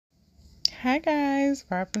Hi guys,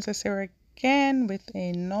 Viralprincess here again with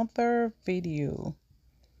another video.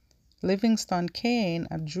 Livingston Caine,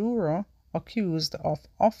 a juror accused of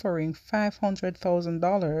offering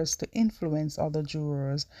 $500,000 to influence other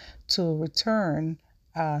jurors to return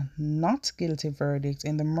a not guilty verdict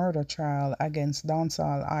in the murder trial against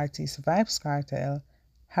dancehall artist Vybz Kartel,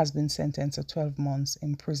 has been sentenced to 12 months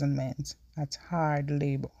imprisonment at hard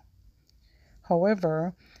labor.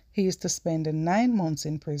 However, he is to spend 9 months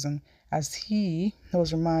in prison as he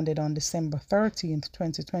was remanded on December 13th,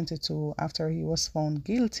 2022 after he was found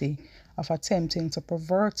guilty of attempting to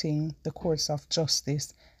perverting the course of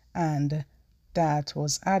justice, and that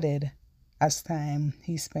was added as time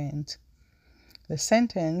he spent. The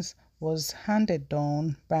sentence was handed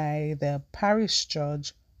down by the parish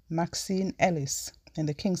judge Maxine Ellis in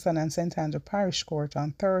the Kingston and St. Andrew Parish Court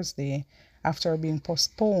on Thursday after being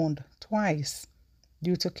postponed twice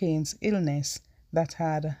due to Caine's illness that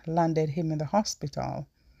had landed him in the hospital.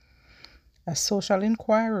 A social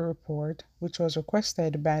inquiry report, which was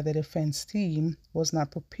requested by the defense team, was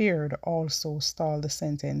not prepared, also stalled the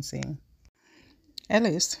sentencing.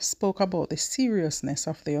 Ellis spoke about the seriousness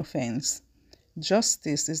of the offense.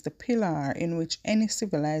 Justice is the pillar in which any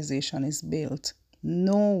civilization is built.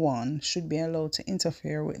 No one should be allowed to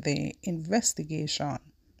interfere with the investigation,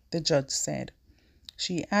 the judge said.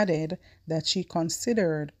 She added that she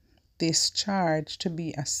considered this charge to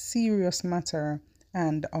be a serious matter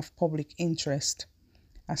and of public interest.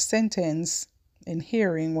 A sentence in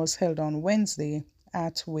hearing was held on Wednesday,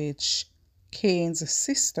 at which Caine's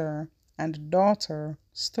sister and daughter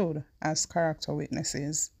stood as character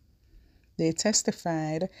witnesses. They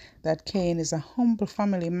testified that Caine is a humble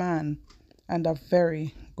family man and a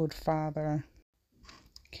very good father.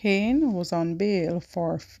 Caine was on bail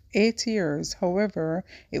for 8 years. However,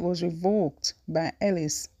 it was revoked by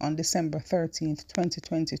Ellis on December 13,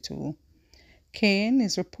 2022. Caine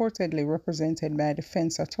is reportedly represented by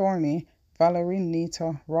defense attorney Valerie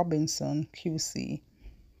Nita Robinson, QC.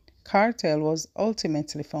 Kartel was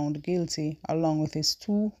ultimately found guilty along with his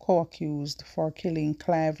 2 co-accused for killing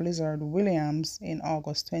Clive Lizard Williams in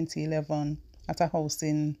August 2011 at a house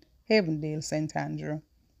in Havendale, St. Andrew.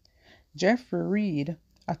 Jeffrey Reed,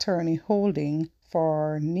 attorney holding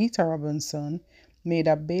for Nita Robinson, made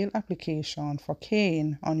a bail application for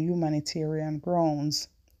Caine on humanitarian grounds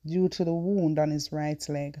due to the wound on his right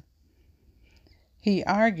leg. He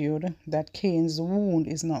argued that Caine's wound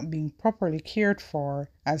is not being properly cared for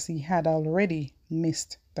as he had already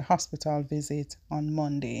missed the hospital visit on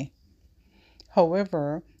Monday.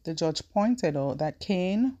 However, the judge pointed out that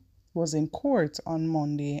Caine was in court on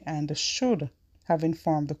Monday and should have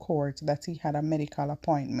informed the court that he had a medical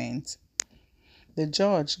appointment. The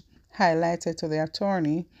judge highlighted to the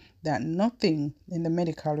attorney that nothing in the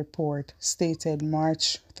medical report stated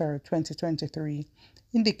March 3, 2023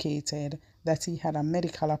 indicated that he had a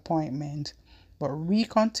medical appointment, but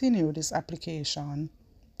recontinued his application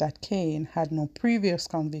that Caine had no previous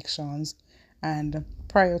convictions and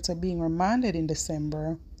prior to being remanded in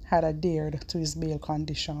December had adhered to his bail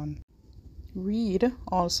condition. Reed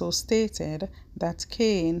also stated that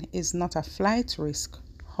Caine is not a flight risk.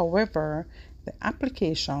 However, the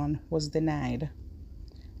application was denied.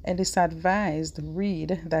 Ellis advised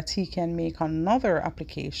Reed that he can make another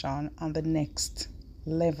application on the next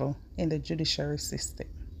level in the judiciary system.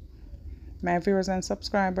 My viewers and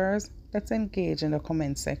subscribers, let's engage in the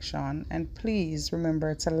comment section, and please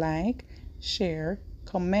remember to like, share,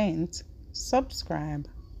 comment, subscribe,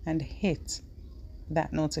 and hit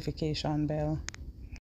that notification bell.